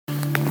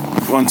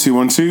1 2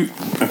 1 2.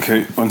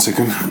 Okay, 1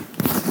 second.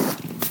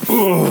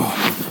 Oh.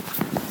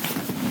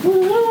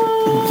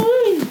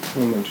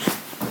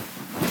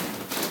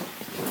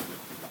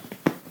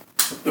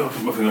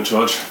 Put my thing on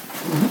charge.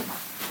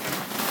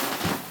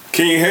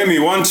 Can you hear me?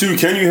 1 2.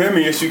 Can you hear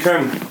me? Yes, you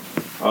can.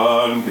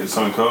 Let me get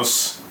something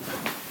close.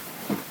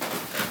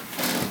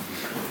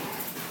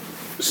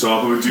 So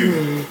I'll probably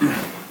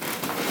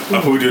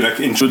do like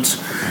intros.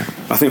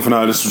 I think for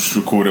now, let's just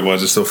record it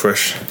while it's still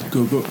fresh.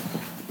 Go.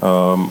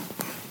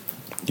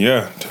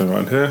 Yeah, turn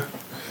around here.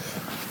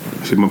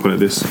 Actually, I'm gonna put it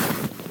this.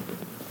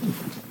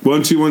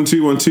 1 2 1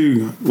 2 1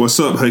 2. What's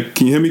up? Hey,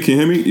 can you hear me? Can you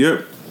hear me?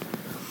 Yep.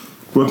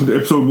 Welcome to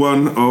episode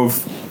 1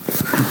 of.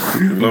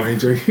 No, I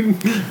ain't joking.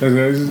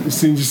 As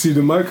soon as you see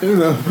the mic,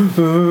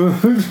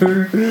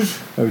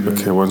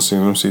 Okay, 1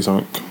 second. Let me see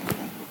something.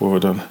 What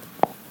have I done?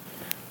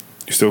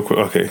 You still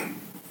okay?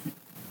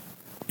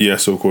 Yeah,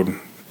 still recording.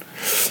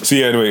 So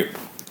yeah, anyway.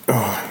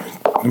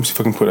 Let me see if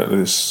I can put out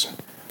this.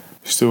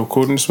 You still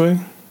recording this way?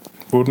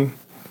 Gordon?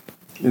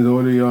 Is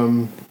already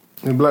in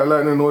Black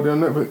Lightning already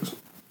on Netflix?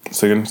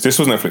 Second. This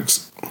was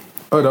Netflix.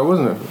 Oh, that was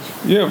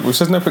Netflix? Yeah, it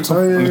says Netflix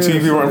on the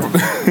TV right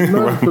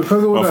No,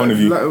 because all, in front of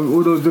you.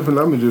 All those different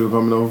languages were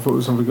coming over, I thought it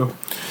was something else.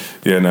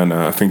 Yeah,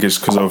 no. I think it's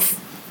because of.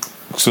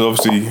 So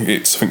obviously,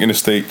 it's I think in the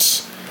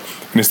States,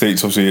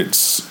 obviously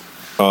it's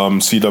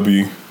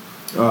CW.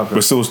 Oh, okay. But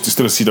it's still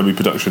a CW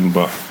production,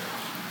 but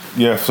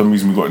yeah, for some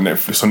reason we got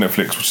Netflix on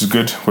Netflix, which is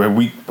good. We're a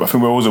week. I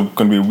think we're also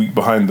going to be a week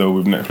behind though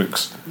with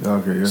Netflix.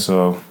 Okay, yeah.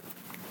 So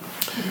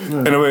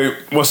anyway,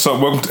 what's up?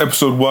 Welcome to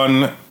episode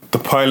 1, the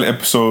pilot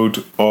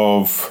episode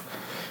of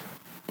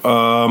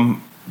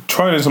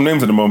trying some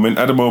names at the moment.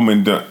 At the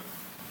moment, the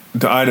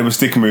idea we're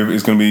sticking with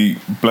is going to be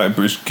Black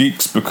British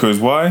Geeks, because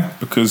why?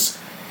 Because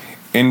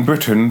in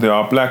Britain there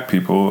are black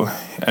people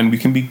and we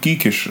can be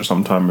geekish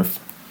sometimes.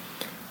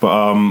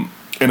 But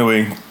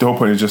anyway, the whole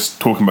point is just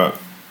talking about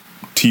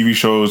TV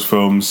shows,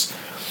 films,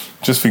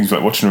 just things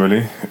like watching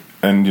really.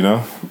 And you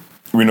know,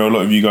 we know a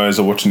lot of you guys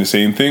are watching the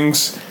same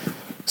things,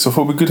 so I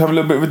thought we could have a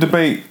little bit of a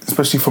debate,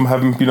 especially from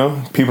having, you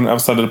know, people on the other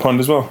side of the pond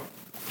as well.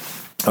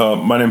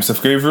 My name's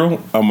Seth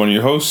Gabriel. I'm one of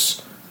your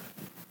hosts.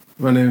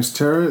 My name's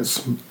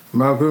Terrence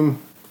Malcolm,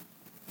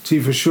 T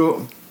for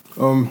short.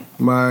 On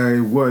my,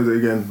 what is it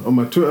again? On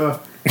my Twitter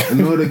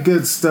and all the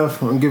good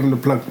stuff. I'm giving the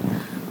plug.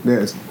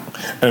 There's.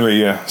 Anyway,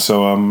 yeah.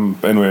 So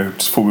anyway,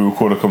 just thought we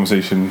record a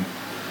conversation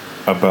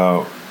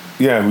about,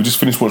 yeah, we just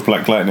finished watching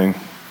Black Lightning,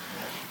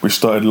 which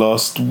started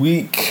last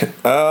week.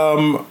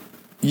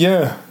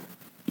 Yeah.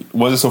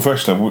 Was it so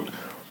fresh now? What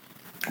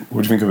do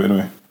you think of it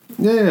anyway?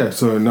 Yeah.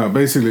 So no,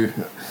 basically,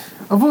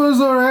 I thought it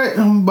was alright,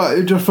 but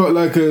it just felt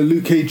like a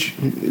Luke Cage.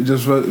 It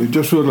just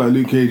felt like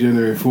Luke Cage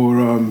anyway for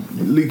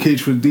Luke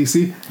Cage for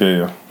DC.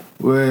 Yeah.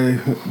 Where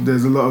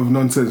there's a lot of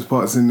nonsense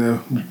parts in there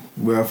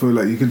where I feel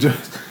like you could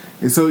just.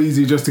 It's so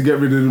easy just to get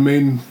rid of the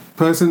main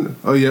person.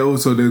 Oh yeah,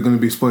 also there's going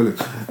to be spoilers.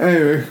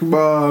 Anyway,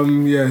 but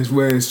yeah, it's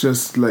where it's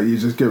just like you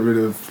just get rid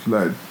of,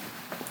 like,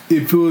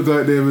 it feels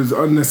like there was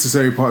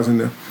unnecessary parts in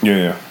there.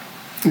 Yeah.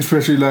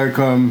 Especially like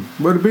well,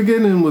 the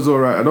beginning was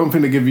alright. I don't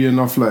think they give you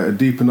enough, like a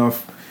deep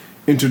enough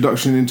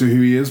introduction into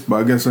who he is, but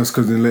I guess that's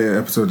because in later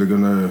episodes they're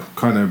gonna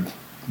kind of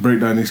break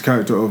down his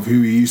character of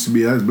who he used to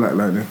be as Black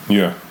Lightning.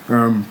 Yeah.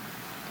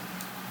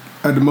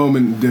 At the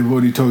moment they've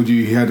already told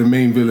you he had a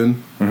main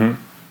villain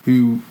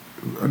who.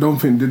 I don't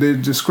think, did they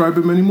describe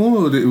him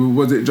anymore, or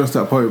was it just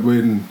that part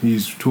when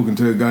he's talking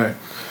to a guy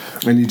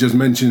and he just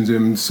mentions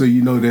him, so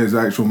you know there's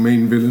the actual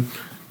main villain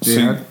they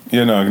had?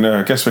 Yeah, no,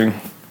 I guess and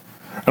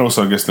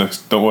also I guess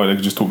don't worry, they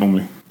can just talk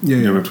normally.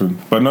 Yeah. Between.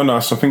 But no,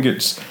 so I think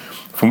it's,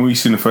 from what we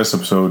see in the first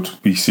episode,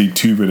 we see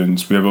 2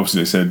 villains. We have,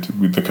 obviously they said,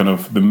 with the kind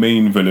of the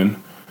main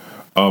villain,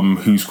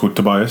 who's called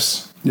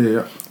Tobias.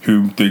 Yeah.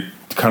 Who they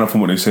kind of, from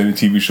what they say in the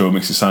TV show,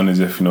 makes it sound as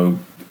if, you know,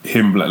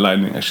 him, Black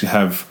Lightning, actually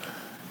have.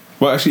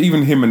 Well, actually,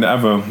 even him and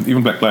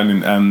even Black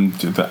Lightning and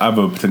the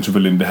other potential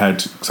villain, they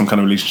had some kind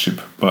of relationship.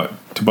 But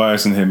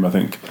Tobias and him, I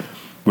think,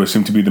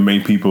 seemed to be the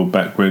main people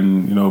back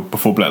when, you know,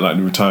 before Black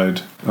Lightning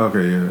retired.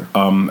 Okay, yeah.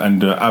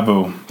 And the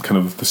other kind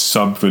of the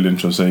sub villain,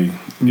 shall I say,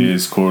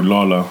 is called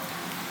Lala.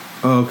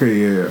 Oh, okay,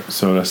 yeah.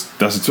 So that's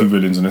the 2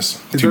 villains in this.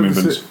 2 main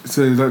villains.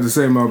 So is that the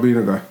same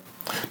albino guy?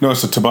 No,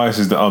 so Tobias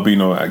is the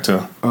albino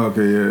actor. Oh,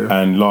 okay,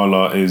 yeah. And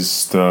Lala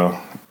is the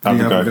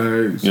other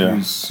guy.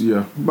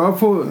 Yeah. But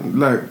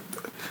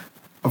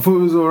I thought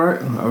it was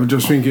alright. I was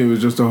just thinking it was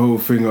just a whole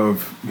thing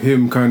of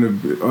him kind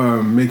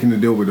of making the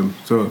deal with him.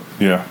 So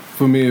yeah,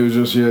 for me it was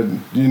just, yeah,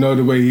 you know,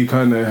 the way he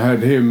kind of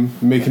had him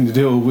making the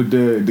deal with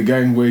the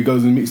gang where he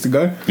goes and meets the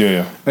guy.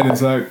 Yeah. And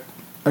it's like,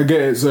 I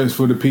get it, so it's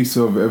for the peace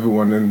of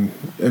everyone and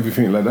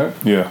everything like that.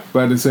 Yeah.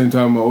 But at the same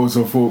time, I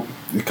also thought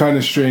it's kind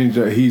of strange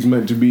that he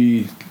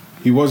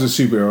was a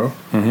superhero,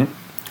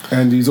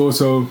 and he's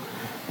also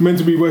meant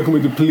to be working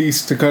with the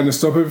police to kind of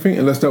stop everything,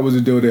 unless that was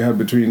a deal they had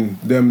between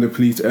them, the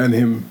police, and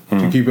him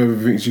to keep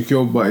everything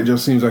secure. But it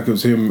just seems like it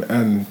was him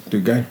and the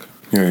gang.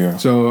 Yeah.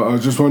 So I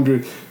was just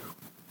wondering,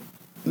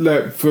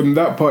 like, from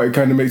that part, it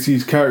kind of makes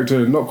his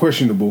character not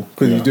questionable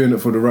because he's doing it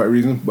for the right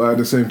reason. But at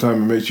the same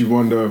time, it makes you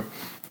wonder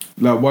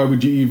like, why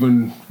would you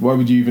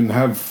even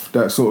have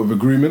that sort of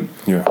agreement?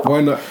 Yeah.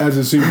 Why not, as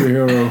a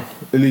superhero,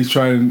 at least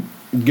try and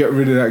get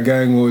rid of that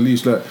gang, or at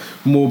least like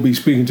more be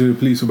speaking to the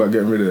police about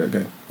getting rid of that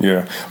gang?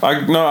 Yeah.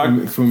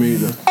 For me,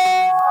 though.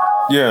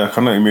 Yeah,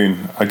 I know what you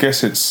mean. I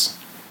guess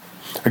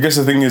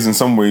the thing is, in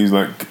some ways,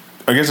 like,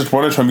 I guess it's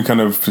why they're trying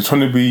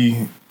to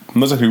be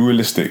not exactly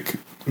realistic.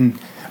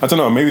 I don't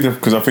know, maybe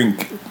because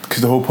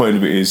the whole point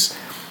of it is,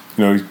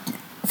 you know,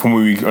 from what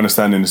we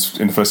understand in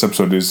the first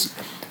episode is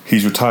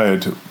he's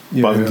retired,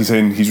 but I think he's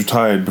saying he's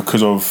retired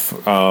because of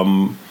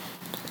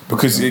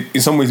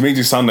in some ways it makes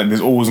it sound like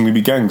there's always going to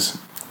be gangs.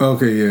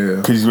 Okay, yeah.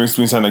 Because he's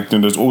making it sound like, you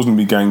know, there's always going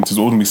to be gangs, there's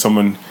always going to be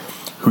someone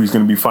who he's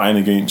going to be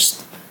fighting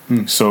against.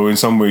 So in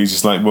some ways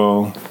it's like,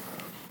 well,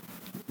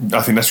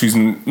 I think that's the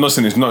reason. Not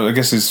saying it's not. I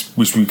guess it's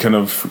which we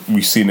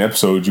see in the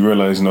episode. You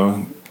realize, you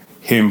know,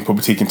 him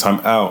probably taking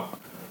time out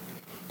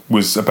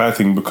was a bad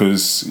thing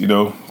because, you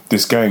know,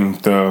 this gang,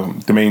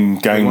 the main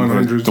gang,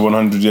 the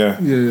 100,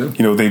 yeah, you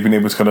know, they've been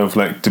able to kind of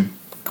like to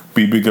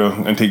be bigger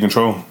and take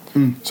control.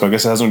 So I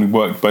guess it hasn't really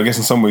worked. But I guess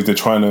in some ways they're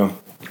trying to,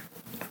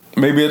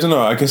 maybe, I don't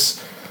know. I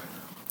guess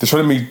they're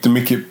trying to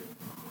make it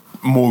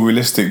more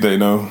realistic that, you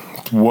know,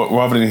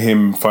 rather than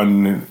him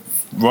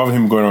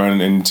going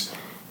around and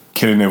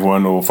killing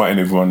everyone or fighting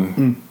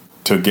everyone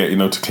to get, you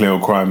know, to clear a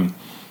crime,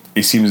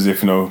 it seems as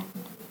if, you know,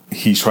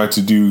 he tried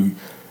to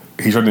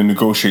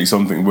negotiate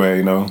something where,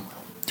 you know,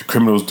 the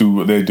criminals do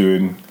what they're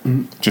doing,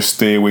 just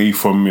stay away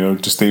from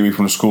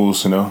the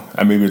schools, you know,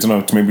 and maybe, I don't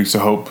know, maybe to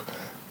help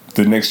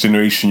the next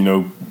generation, you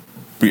know,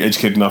 be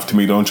educated enough to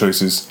make their own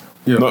choices.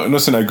 Yeah.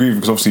 Not saying I agree,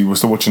 because obviously we're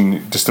still watching,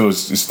 it's a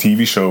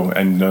TV show,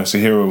 and it's a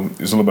hero,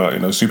 it's all about, you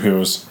know,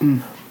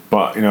 superheroes.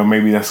 But, you know,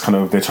 maybe that's kind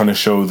of, they're trying to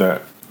show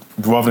that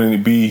rather than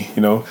it be,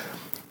 you know,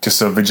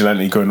 just a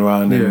vigilante going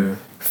around and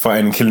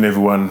fighting and killing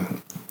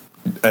everyone,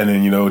 and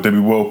then, you know, there'll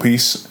be world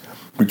peace,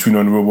 which we know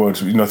in the real world,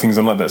 you know, things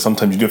like that.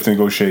 Sometimes you do have to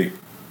negotiate.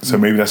 So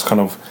maybe that's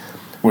kind of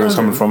where it's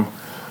coming from.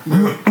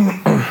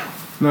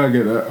 No, I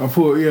get that. I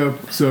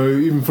thought, so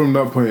even from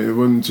that point, it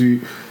wasn't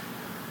too,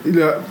 you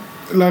know,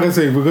 like I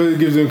say, because it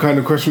gives them kind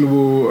of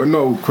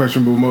not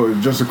questionable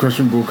motive, just a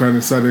questionable kind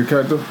of side of the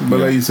character. But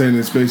like you're saying,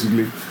 it's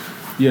basically,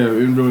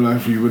 in real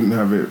life you wouldn't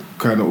have it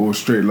kind of all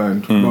straight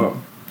lined. But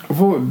I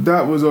thought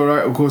that was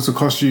alright. Of course, the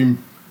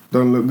costume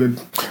don't look good.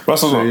 Well,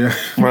 that's what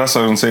I was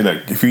going to say.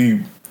 Like, if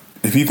you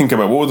think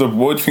about what do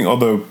you think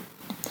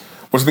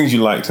what's the things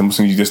you liked and what's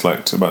the things you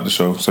disliked about the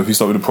show? So if you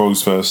start with the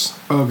pros first.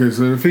 Okay,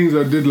 so the things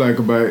I did like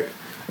about it,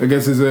 I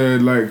guess, is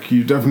like,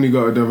 you definitely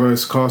got a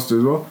diverse cast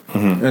as well,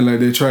 and like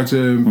they try to.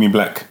 You mean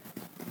black?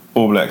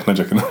 All black? No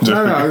joking. No.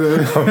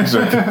 I'm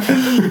joking.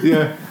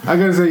 Yeah, I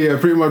gotta say,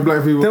 pretty much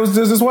black people. There's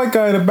this white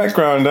guy in the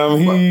background.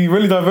 He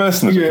really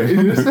diverse. Yeah, it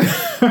is.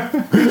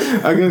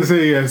 I gotta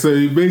say,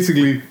 so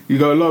basically you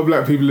got a lot of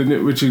black people in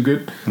it, which is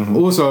good.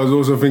 Also, I was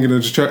also thinking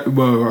of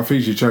I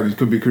think she's Chinese,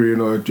 could be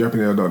Korean or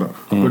Japanese, I don't know.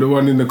 But the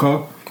one in the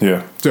car.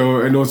 Yeah.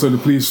 So, and also the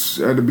police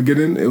at the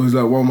beginning, it was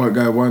like one white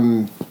guy,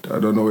 one, I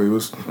don't know what it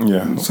was.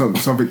 Yeah.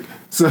 Something.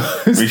 So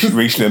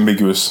racially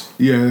ambiguous.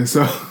 Yeah.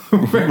 So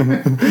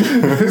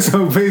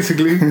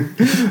basically,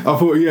 I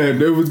thought,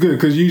 it was good,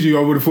 because usually I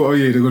would have thought,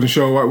 they're going to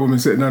show a white woman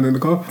sitting down in the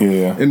car.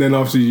 Yeah. And then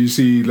after you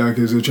see like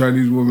it's a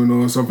Chinese woman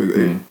or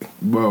something,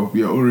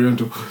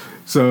 Oriental.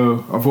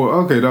 So I thought,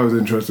 okay, that was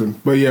interesting.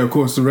 But of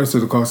course, the rest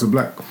of the cast are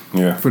black.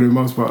 Yeah. For the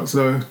most part.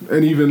 So,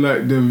 and even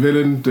like the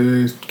villain,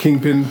 the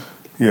Kingpin.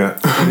 Yeah.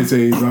 He's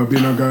a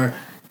Albino guy.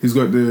 He's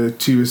got the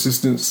two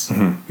assistants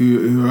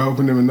who are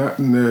helping him in that,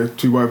 and the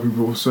two white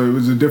people. So it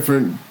was a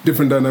different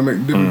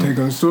dynamic, different take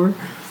on the story.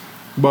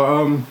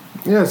 But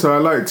so I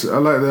liked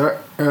that,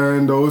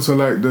 and I also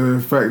like the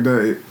fact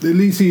that at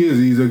least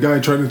he's a guy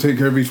trying to take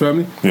care of his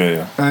family.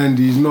 Yeah. And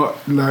he's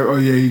not like,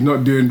 he's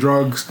not doing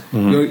drugs.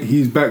 You know,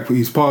 he's back,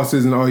 he's past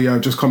his, and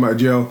I've just come out of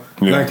jail.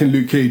 Yeah. Like in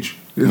Luke Cage.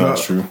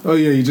 That's true.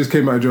 He just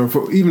came out of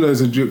jail even though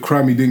it's a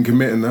crime he didn't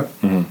commit in that.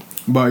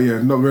 But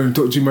not going to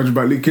talk too much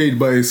about Luke Cage,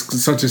 but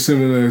it's such a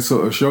similar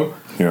sort of show.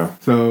 Yeah.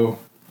 So,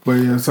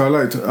 so I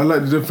like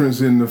the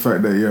difference in the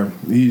fact that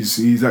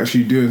he's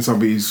actually doing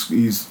something.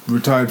 He's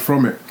retired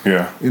from it.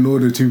 Yeah. In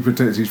order to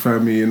protect his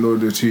family, in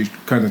order to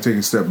kind of take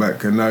a step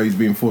back, and now he's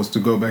being forced to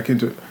go back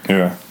into it.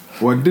 Yeah.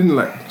 What I didn't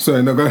like.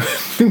 Sorry, no, go.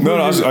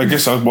 I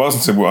guess I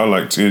wasn't saying what I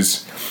liked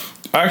is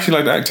I actually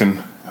liked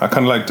acting. I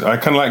kind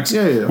of liked.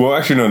 Yeah. Well,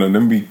 actually, no.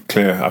 Let me be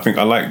clear. I think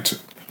I liked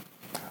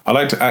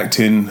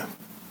acting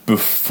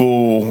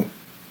before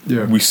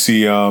we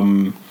see. I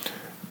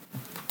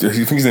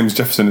think his name is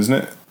Jefferson, isn't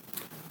it?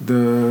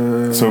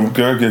 So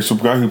guy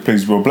who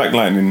plays Black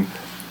Lightning.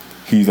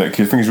 He's like,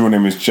 I think his real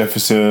name is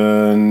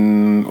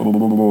Jefferson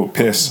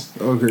Pierce.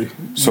 Okay.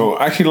 So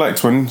I actually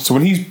liked when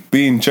he's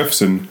being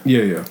Jefferson.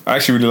 Yeah. I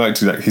actually really liked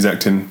his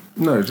acting.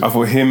 No, I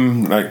thought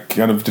him like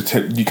kind of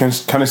you can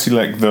kind of see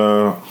like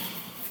the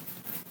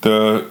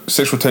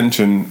sexual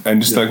tension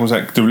and just like was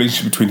like the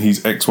relationship between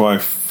his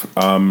ex-wife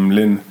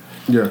Lynn.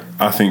 Yeah,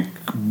 I think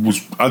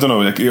I don't know,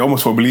 like it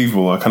almost felt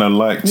believable. I kind of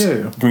liked.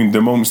 Yeah. I mean,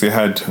 the moments they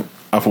had,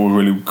 I thought were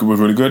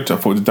really good. I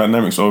thought the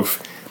dynamics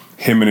of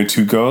him and the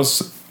two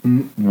girls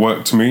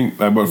worked to me.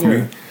 Like worked for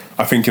me.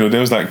 I think there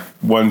was like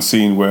one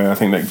scene where I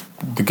think like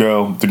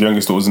the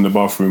youngest daughter was in the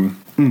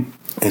bathroom.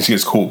 And she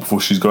gets caught before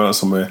she's going out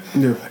somewhere.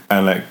 Yeah.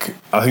 And like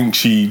I think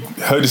she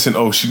heard this and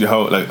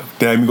how like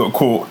damn you got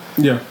caught.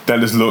 Yeah. That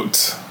just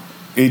looked.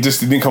 It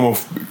didn't come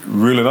off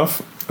real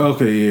enough.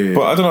 Okay. Yeah.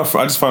 But I don't know.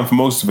 I just found for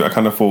most of it, I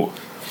kind of thought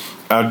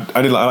I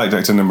like the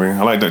acting in it.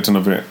 I like the acting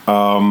of it.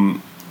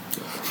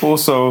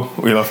 Also,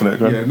 what are you laughing at?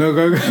 Go on. Yeah. No,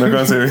 go. No, go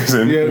and say what you're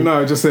saying. Yeah.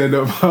 No, I just said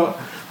about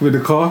with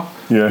the car.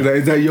 Yeah. Like,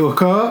 is that your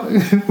car?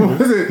 What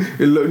was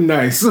it? It looked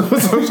nice.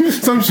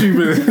 some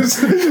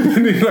stupidness.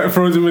 And he like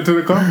throws him into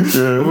the car.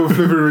 Yeah. With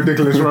flipping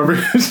ridiculous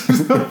rubbish.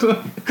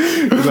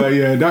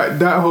 Like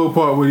that whole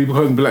part when he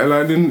becomes Black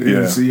Lightning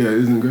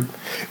isn't good.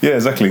 Yeah,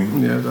 exactly.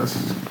 Yeah, that's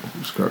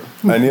crap.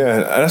 And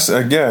that's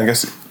I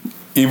guess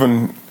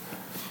even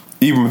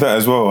with that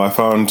as well, I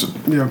found.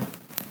 Yeah.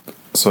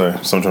 Sorry,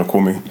 someone trying to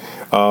call me.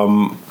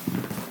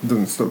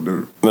 Doesn't stop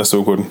there. That's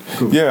awkward.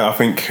 Cool. Yeah, I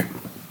think.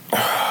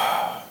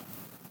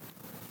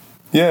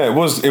 Yeah, it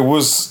was.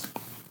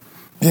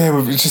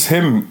 Yeah, it's just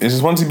him. It's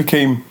just once he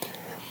became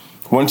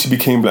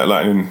Black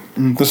Lightning.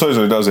 That's always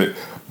how he does it.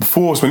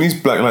 Before, so when he's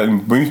Black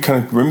Lightning,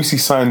 when we see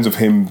signs of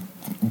him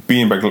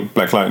being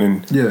Black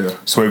Lightning,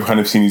 so we've kind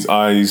of seen his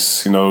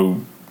eyes, do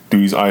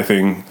his eye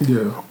thing,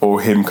 or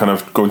him kind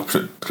of go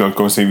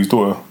and save his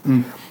daughter.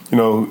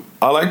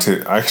 I liked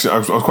it. I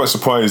was quite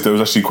surprised. It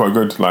was actually quite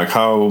good. Like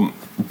how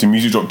the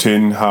music dropped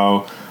in,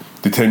 how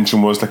the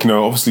tension was. Like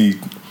obviously.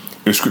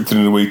 It was scripted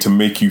in a way to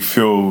make you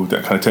feel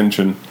that kind of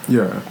tension.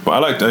 Yeah.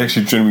 But I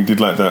actually genuinely did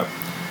like that.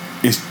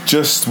 It's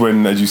just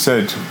when, as you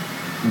said,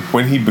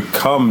 when we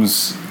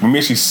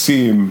actually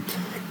see him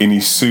in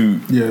his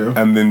suit,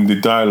 and then the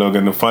dialogue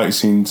and the fight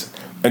scenes,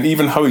 and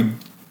even how he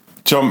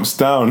jumps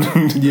down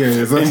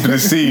into the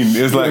scene,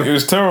 it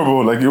was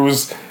terrible. Like that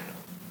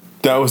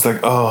was like,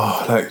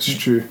 oh, like it's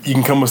true. You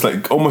can almost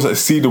like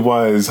see the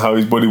wires, how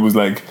his body was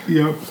like.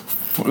 Yeah.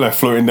 Like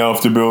floating down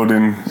off the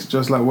building. It's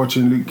just like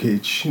watching Luke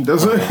Cage.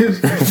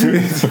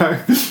 It's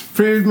like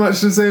pretty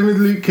much the same with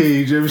Luke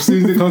Cage. As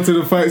soon as they come to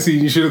the fight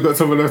scene, you should have got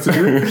someone else to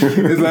do it.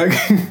 It's like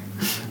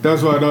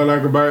that's what I don't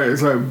like about it.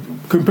 It's like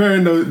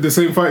comparing the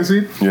same fight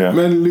scene. Yeah.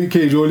 Man, Luke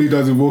Cage, all he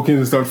does is walk in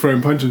and start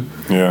throwing punches.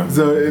 Yeah.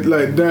 So it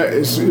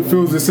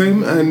feels the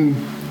same. And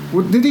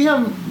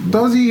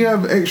does he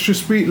have extra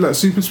speed, like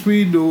super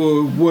speed,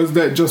 or was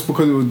that just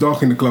because it was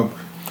dark in the club?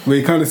 Where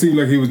he kind of seemed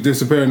like he was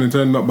disappearing and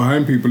turning up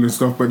behind people and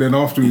stuff, but then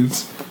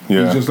afterwards,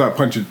 he's just like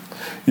punching.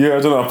 Yeah, I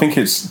don't know. I think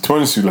it's, to be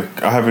honest with you,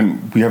 like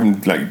we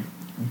haven't like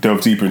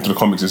delved deeper into the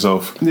comics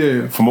itself.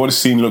 Yeah. From what the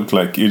scene looked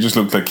like, it just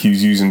looked like he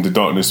was using the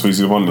darkness to his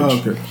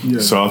advantage. Oh, okay.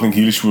 Yeah. So I think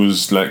he literally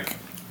was like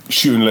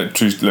shooting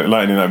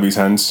lightning out of his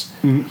hands.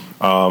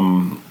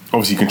 Mm-hmm.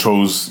 Obviously,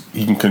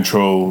 he can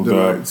control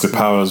the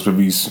powers with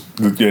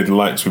the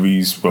lights with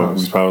his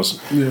powers.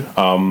 Yeah.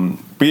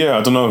 But yeah,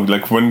 I don't know.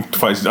 Like when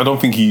fights, I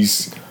don't think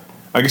he's.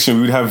 I guess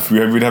we'd have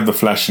the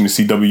Flash in the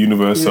CW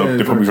universe, so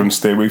they're probably trying to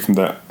stay away from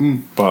that.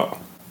 But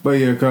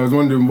yeah, cause I was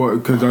wondering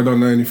because I don't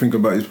know anything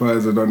about his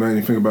powers. I don't know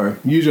anything about him.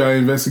 Usually I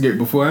investigate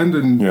beforehand,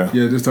 and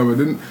this time I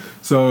didn't.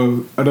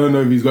 So I don't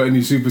know if he's got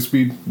any super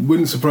speed.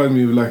 Wouldn't surprise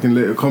me if like in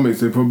later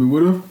comics they probably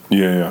would have.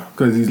 Yeah.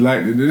 Because he's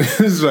lightning.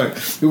 It's like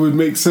it would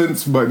make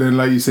sense, but then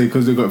like you say,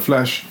 because they got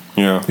Flash,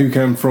 who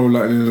can throw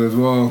lightning as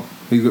well.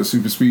 He's got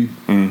super speed.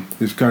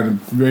 It's kind of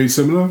very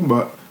similar,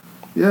 but.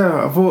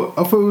 Yeah, I thought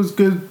it was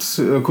good.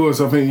 Of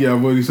course, I think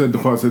I've already said the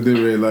parts I did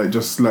really like,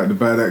 just like the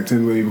bad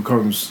acting when he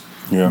becomes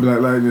Black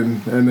Lightning,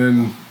 and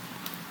then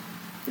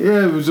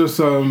it was just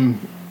some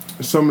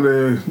of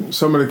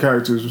the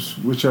characters,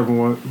 whichever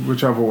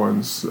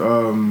ones.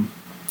 I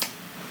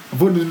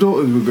thought the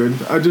daughters were good.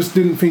 I just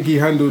didn't think he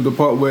handled the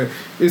part where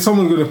if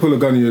someone's going to pull a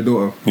gun on your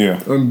daughter,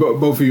 and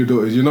both of your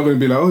daughters, you're not going to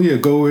be like, oh yeah,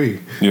 go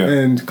away,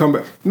 and come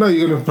back. No,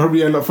 you're going to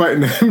probably end up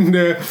fighting them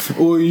there,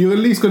 or you're at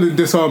least going to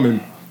disarm him.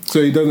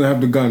 So he doesn't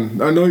have the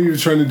gun. I know he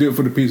was trying to do it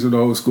for the peace of the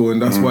whole school,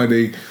 and that's why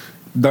they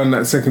done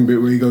that second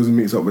bit where he goes and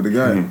meets up with the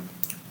guy.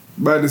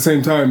 But at the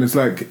same time, it's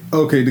like,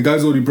 okay, the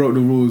guy's already broke the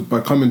rules by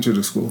coming to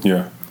the school.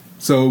 Yeah.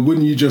 So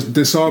wouldn't you just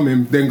disarm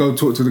him, then go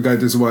talk to the guy,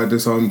 this is why I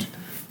disarmed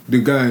the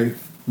guy,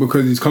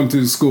 because he's come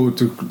to the school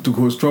to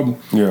cause trouble.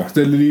 Yeah.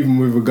 Instead of leave him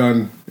with a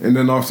gun, and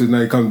then after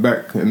that he comes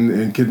back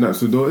and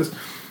kidnaps the daughters.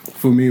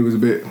 For me, it was a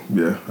bit,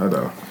 I don't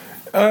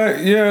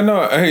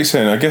know. I hate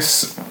saying, I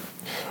guess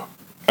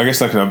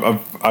like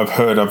I've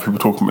heard other people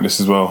talking about this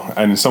as well,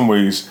 and in some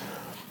ways,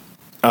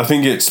 I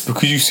think it's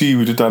because you see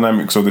with the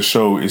dynamics of the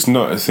show, it's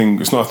not a thing.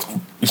 It's not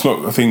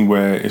a thing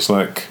where it's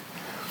like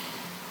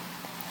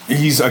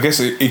he's. I guess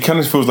it kind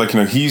of feels like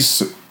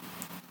he's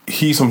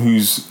someone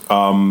who's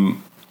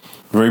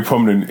very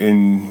prominent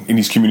in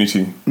his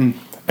community, and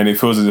it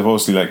feels as if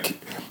obviously like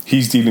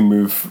he's dealing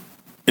with.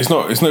 It's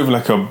not even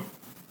like a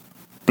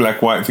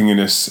black-white thing in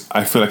this.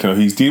 I feel like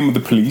he's dealing with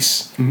the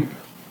police,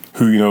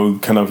 who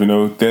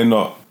they're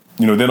not.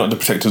 They're not the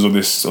protectors of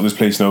this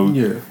place.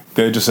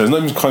 They're just it's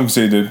not even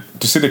considered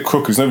to say they're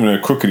crooked. It's not even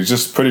crooked. It's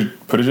just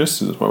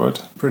prejudice. Is that what word?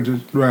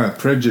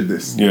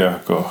 Prejudice. Yeah.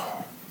 God.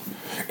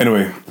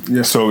 Anyway,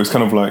 so it's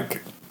kind of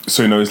like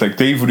So it's like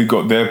they've already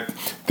got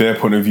their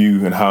point of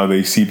view and how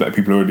they see black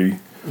people already.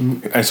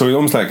 And so it's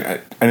almost like,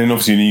 and then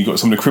obviously you got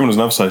some of the criminals on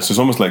the other side. So it's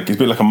almost like it's a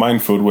bit like a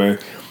minefield where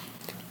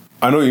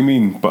I know what you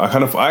mean, but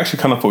I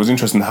actually kind of thought it was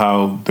interesting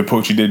how the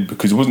approach he did,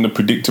 because it wasn't a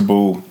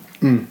predictable,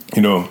 you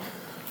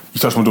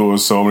touch my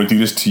doors, so I'm going to do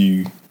this to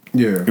you.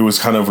 Yeah. It was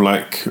kind of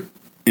like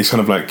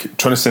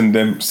trying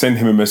to send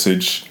him a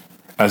message,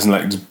 as in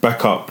like just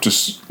back up,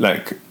 just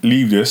like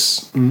leave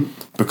this,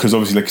 because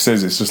obviously like he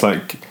says, it's just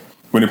like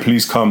when the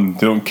police come,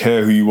 they don't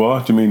care who you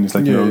are. Do you mean it's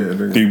like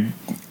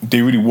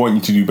they really want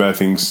you to do bad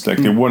things, like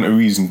they want a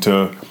reason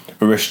to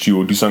arrest you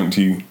or do something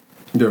to you.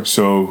 Yeah.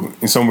 So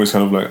in some ways,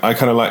 kind of like I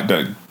kind of like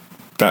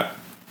that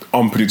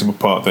unpredictable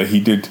part that he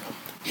did.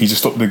 He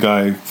just stopped the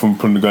guy from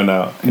pulling the gun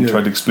out and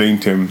tried to explain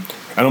to him,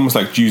 and almost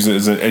like use it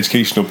as an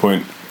educational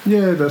point.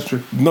 Yeah, that's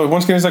true. No,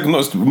 once again, it's like I'm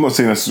not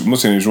saying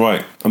it's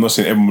right. I'm not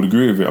saying everyone would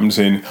agree with it. I'm just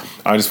saying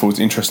I just thought it was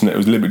interesting that it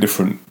was a little bit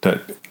different.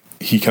 That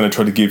he kind of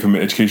tried to give him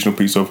an educational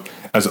piece of,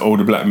 as an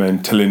older black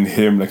man, telling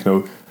him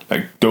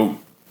don't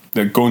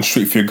going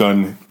straight for your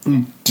gun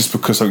just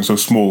because something so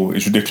small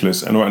is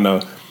ridiculous. And right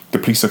now the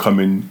police are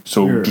coming,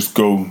 so just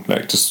go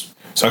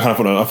So I kind of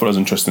thought that was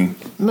interesting.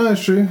 No,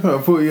 it's true. I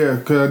thought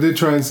because I did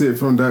try and see it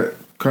from that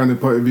kind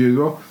of point of view as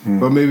well.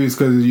 But maybe it's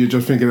because you're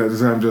just thinking at the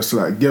time, just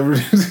like get rid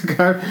of the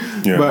guy.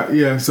 Yeah. But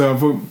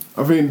so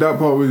I think that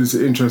part was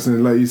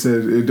interesting. Like you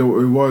said, it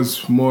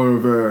was more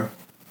of a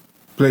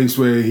place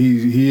where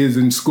he is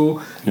in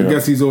school. I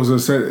guess he's also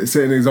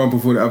setting an example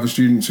for the other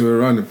students who are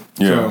around him.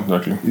 Yeah,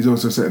 exactly. He's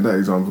also setting that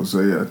example.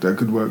 So that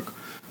could work.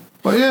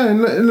 But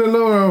in the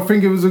lower, I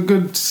think it was a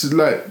good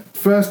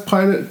first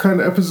pilot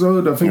kind of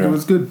episode. I think it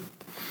was good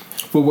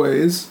for what it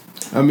is.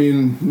 I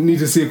mean, need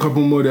to see a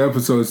couple more of the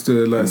episodes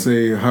to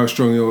say how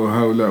strong or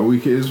how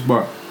weak it is,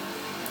 but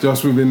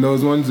just within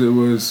those ones, it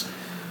was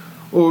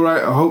all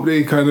right. I hope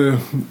they kind of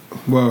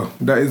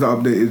that is the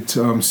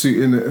updated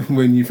suit in it.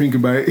 When you think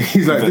about it,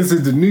 he's like, this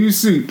is the new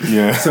suit.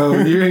 Yeah. So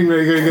you ain't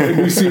really gonna get a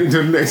new suit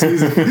until the next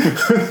season.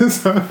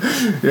 So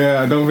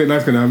I don't think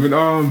that's gonna happen.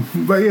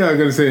 But I'm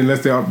gonna say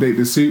unless they update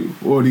the suit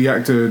or the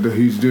actor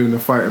who's doing the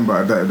fighting,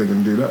 but I doubt they're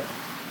gonna do that.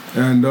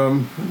 And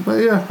but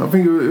I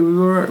think it was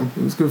all right.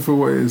 It was good for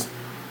what it is.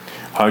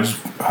 How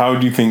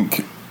do you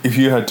think, if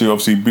you had to,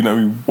 obviously, we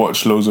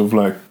watched loads of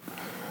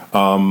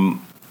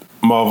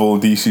Marvel,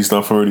 DC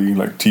stuff already,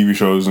 like TV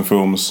shows and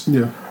films.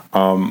 Yeah.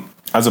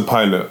 As a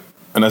pilot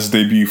and as a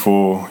debut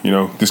for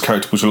this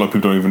character, which a lot of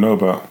people don't even know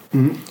about.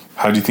 Mm-hmm.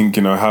 How do you think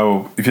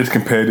how, if you had to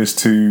compare this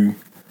to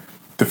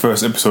the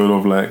first episode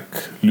of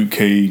Luke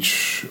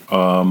Cage,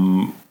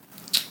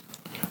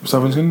 what's that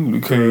one's again?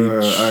 Luke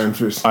Cage,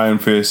 Iron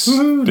Fist,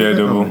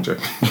 Daredevil.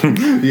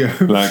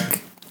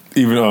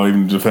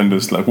 Even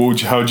Defenders.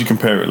 How would you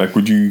compare it?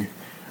 Would you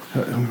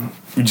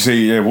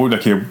say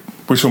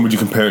which one would you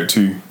compare it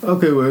to?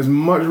 Okay, well, it's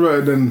much better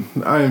than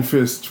Iron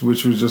Fist,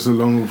 which was just a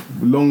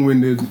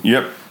long-winded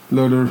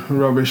load of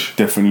rubbish.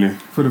 Definitely.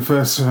 For the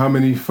first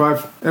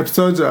 5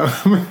 episodes?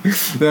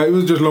 It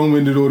was just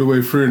long-winded all the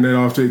way through, and then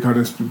after it kind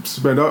of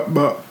sped up,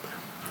 but.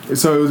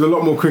 So it was a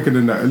lot more quicker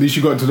than that. At least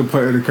you got to the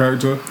point of the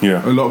character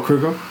a lot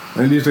quicker.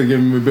 At least they gave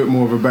him a bit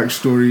more of a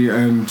backstory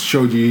and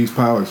showed you his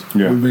powers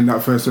within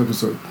that first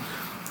episode.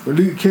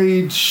 Luke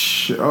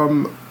Cage,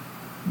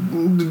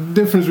 the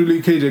difference with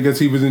Luke Cage, I guess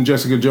he was in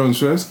Jessica Jones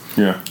first.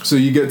 Yeah. So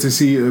you get to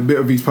see a bit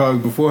of his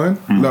powers beforehand,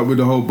 with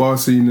the whole bar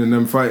scene and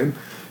them fighting.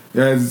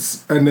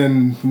 And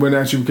then when it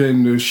actually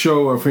became the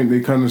show, I think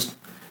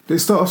they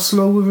start off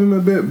slow with him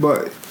a bit,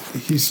 but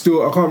he's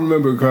still, I can't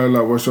remember, kind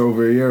of watched it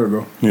over a year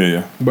ago.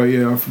 Yeah. But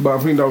I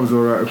think that was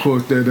alright. Of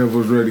course, Daredevil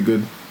was really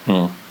good.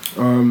 I'm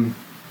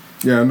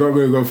not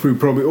going to go through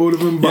probably all of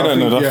them. But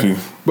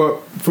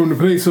But from the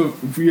place of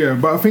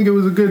but I think it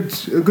was a good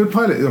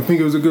pilot. I think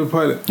it was a good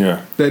pilot.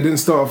 Yeah. They didn't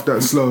start off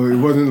that slow. It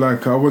wasn't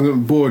I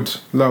wasn't bored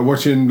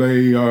watching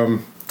the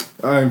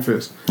Iron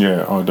Fist.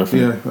 Yeah. Oh,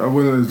 definitely. Yeah, I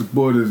wasn't as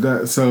bored as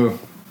that. So,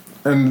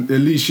 and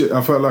at least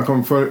I felt like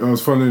I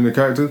was following the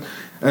characters.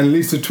 And at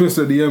least the twist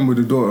at the end with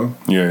the daughter.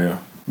 Yeah.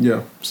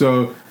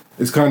 So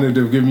it's kind of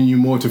they've given you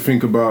more to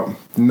think about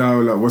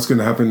now, what's going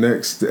to happen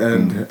next,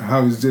 and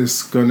how is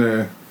this going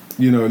to,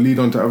 lead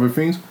on to other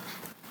things.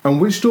 And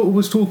which daughter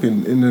was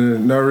talking in the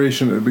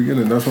narration at the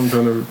beginning? That's what I'm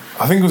trying to.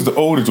 I think it was the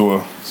older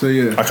daughter. So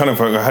I kind of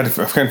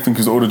think it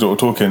was the older daughter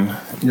talking.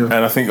 Yeah.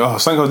 And I think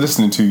something I was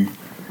listening to,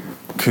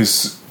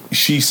 because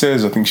she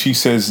says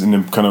in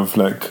the kind of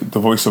the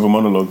voice of a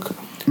monologue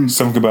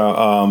something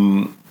about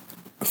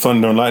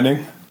thunder and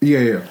lightning.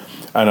 Yeah.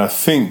 And I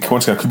think,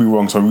 once again, I could be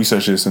wrong, so I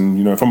researched this,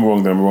 and if I'm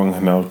wrong, then I'm wrong,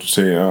 and I'll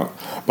say it out.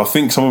 But I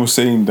think someone was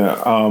saying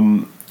that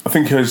I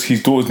think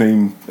his daughter's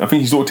name, I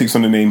think his daughter takes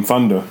on the name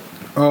Thunder.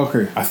 Oh,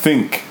 okay. I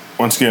think,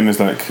 once again,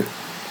 there's I've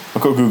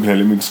got to Google it,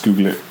 let me just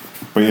Google it.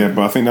 But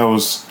I think that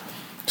was,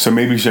 so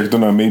maybe I don't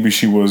know, maybe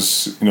she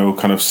was,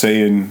 kind of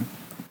saying,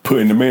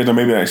 putting the maid, or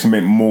maybe it actually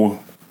meant more.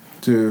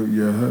 To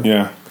her.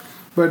 Yeah.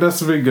 But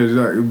that's the thing,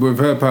 with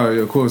her power,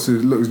 of course,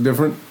 it looks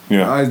different.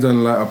 Yeah. Her eyes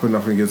don't light up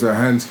enough, I guess, her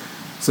hands.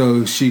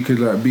 So she could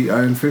beat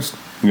Iron Fist.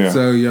 Yeah.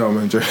 So I'm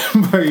enjoying.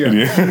 But so,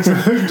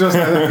 just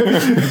like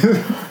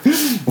that.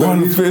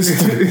 One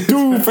fist,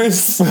 two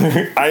fists,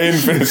 iron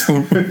fist.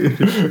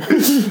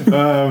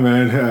 Oh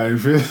man,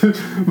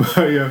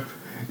 but yeah,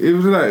 it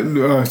was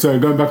like sorry,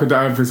 going back on the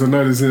Iron Fist. I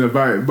know this isn't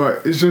about it,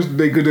 but it's just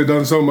they could have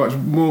done so much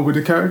more with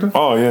the character.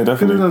 Oh yeah, Could have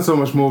definitely. done so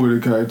much more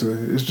with the character.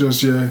 It's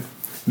just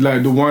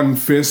like the one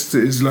fist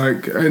is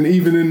like, and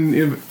even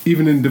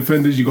in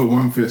Defenders you got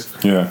one fist.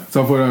 Yeah.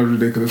 So I thought that was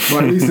ridiculous.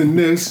 But at least in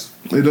this,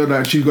 it looked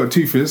like she got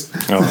two fists.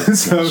 Oh,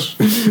 so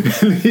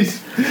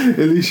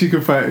at least she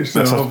can fight.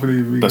 So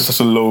hopefully That's such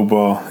a low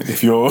bar.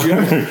 If you're,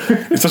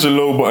 it's such a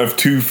low bar of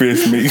two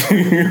fists makes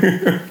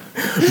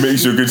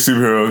you a good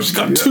superhero. She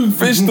got two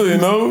fists, though, you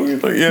know.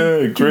 Like,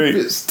 yeah, great.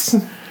 fists.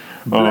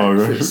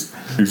 Oh, fist.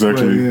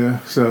 exactly. But yeah.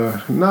 So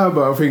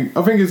but I think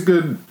it's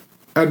good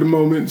at the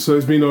moment. So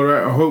it's been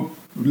alright. I hope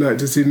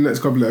to see the next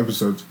couple of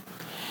episodes.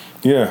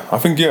 Yeah, I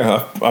think it's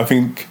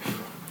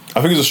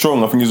a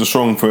strong. I think it's a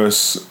strong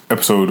first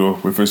episode, or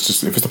if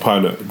it's the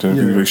pilot, I think it's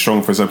a very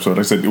strong first episode. Like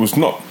I said, it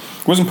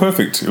wasn't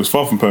perfect. It was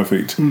far from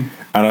perfect, and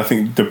I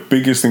think the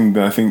biggest thing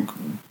that I think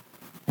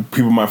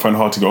people might find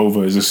hard to get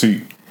over is the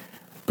suit,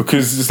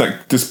 because it's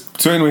like this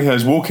certain way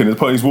he's walking. The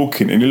part he's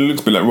walking, and it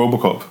looks a bit like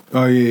RoboCop.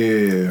 Oh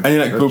yeah. And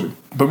you're like,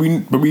 but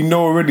we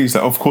know already is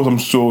that of course I'm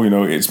sure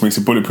it makes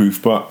it bulletproof,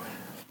 but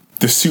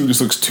the suit just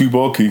looks too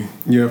bulky.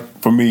 Yeah.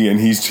 For me, and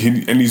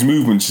his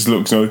movements just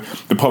looks,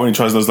 the part when he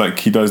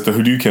does the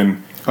Hadouken.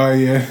 Oh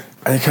yeah.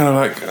 And you're kind of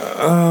like,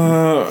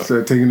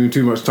 So taking him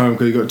too much time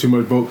because he got too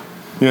much bulk.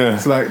 yeah.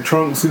 It's like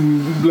Trunks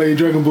in playing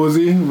Dragon Ball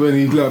Z when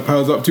he like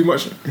powers up too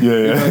much.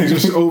 Yeah. Like,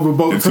 just over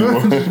bulked her.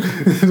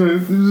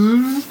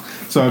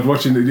 So I was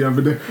watching it the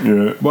other day.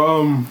 Yeah.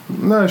 But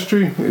no, it's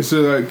true. It's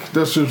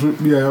that's just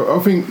I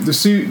think the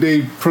suit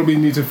they probably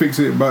need to fix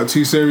it about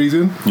 2 series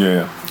in.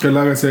 Yeah. Because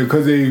like I said,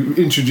 because they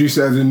introduced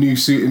it as a new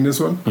suit in this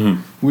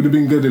one, would have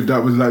been good if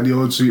that was like the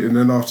old suit, and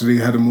then after they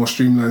had a more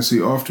streamlined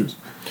suit afterwards.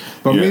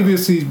 But maybe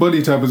it's his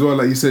body type as well.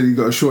 Like you said, he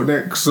got a short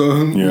neck,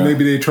 so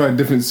maybe they tried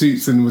different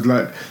suits and was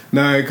like,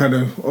 nah, it kind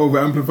of over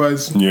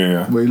amplifies what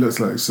he looks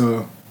like.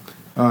 So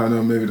I don't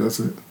know, maybe that's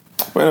it.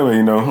 But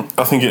anyway,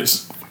 I think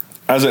it's,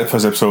 as a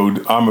first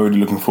episode, I'm already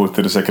looking forward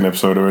to the second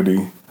episode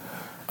already.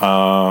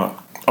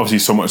 Obviously,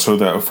 so much so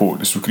that I thought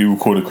this would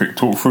record a quick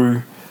talk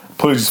through.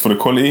 Apologies for the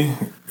quality.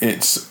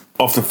 It's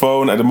off the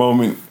phone at the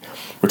moment.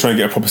 We're trying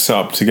to get a proper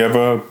setup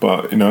together,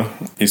 but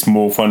it's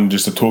more fun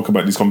just to talk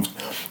about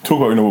what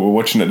we're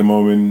watching at the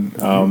moment.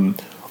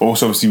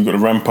 Also, obviously, we've got to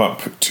ramp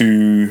up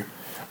to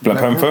Black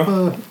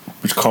Panther,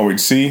 which I can't wait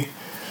to see.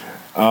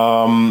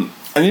 And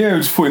I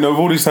just thought, with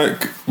all these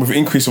with the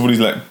increase of all these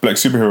black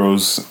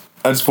superheroes,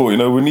 I just thought,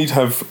 we need to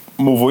have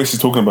more voices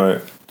talking about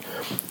it.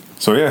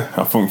 So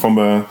I think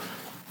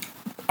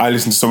I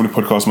listen to so many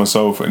podcasts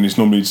myself, and it's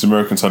normally just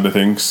American side of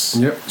things.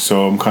 Yep.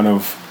 So I'm kind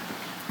of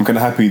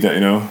happy that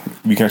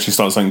we can actually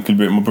start something a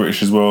bit more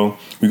British as well.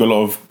 We got a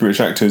lot of British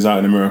actors out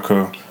in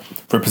America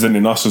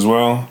representing us as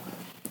well.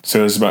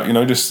 So it's about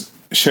just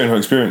sharing our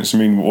experience. I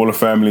mean, we're all a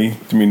family.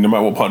 I mean, no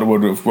matter what part of the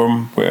world we're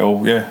from,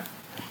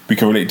 we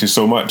can relate to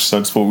so much. So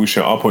I just thought we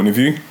share our point of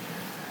view.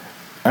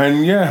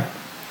 And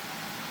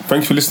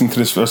thanks for listening to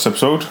this first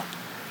episode.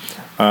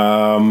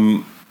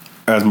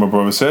 As my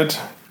brother said,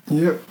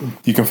 you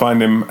can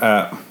find him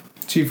at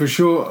Chief for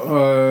Short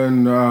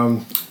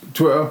on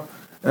Twitter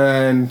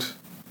and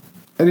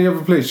any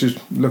other place. Just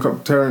look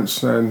up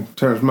Terrence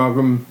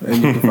Malcolm and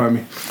you can find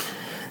me.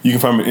 You can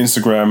find me on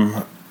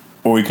Instagram,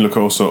 or you can look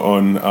also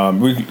on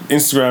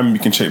Instagram. You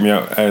can check me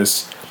out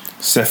as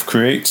Seth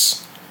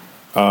Creates.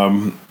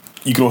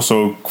 You can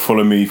also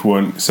follow me if you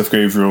want, Seth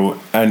Gabriel,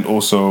 and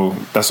also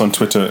that's on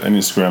Twitter and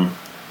Instagram.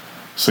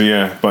 So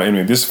but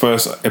anyway, this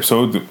first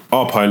episode,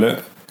 our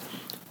pilot,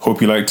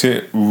 hope you liked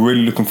it.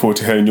 Really looking forward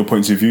to hearing your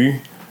points of view.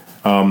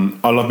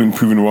 I love being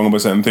proven wrong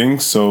about certain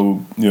things,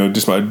 so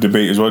just about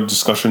debate as well,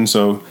 discussion.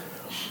 So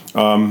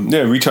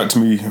reach out to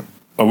me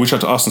or reach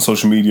out to us on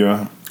social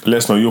media. Let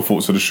us know your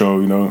thoughts of the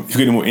show. If you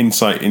get any more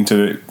insight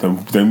into it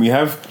than we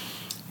have,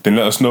 then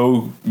let us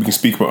know. We can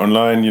speak about it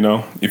online.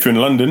 If you're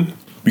in London,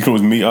 we can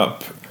always meet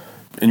up,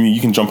 and you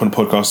can jump on the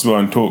podcast as well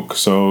and talk.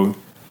 So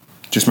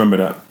just remember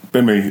that. But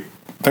anyway,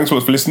 thanks so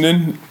much for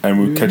listening, and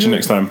we'll catch you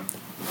next time.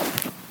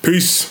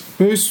 Peace.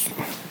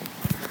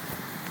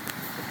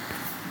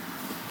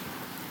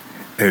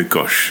 Oh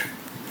gosh,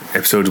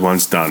 episode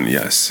 1's done.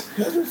 Yes.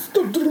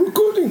 Stop the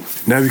recording.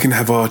 Now we can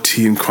have our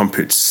tea and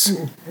crumpets.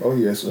 Oh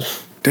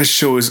yes. That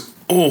show is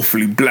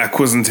awfully black,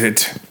 wasn't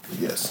it?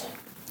 Yes.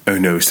 Oh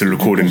no, we're still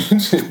recording.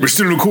 We're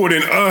still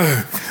recording.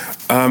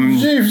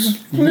 Jeeves,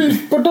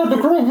 please put down the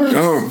crumpets.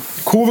 Oh,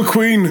 call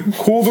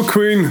the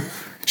queen.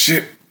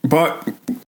 Shit, but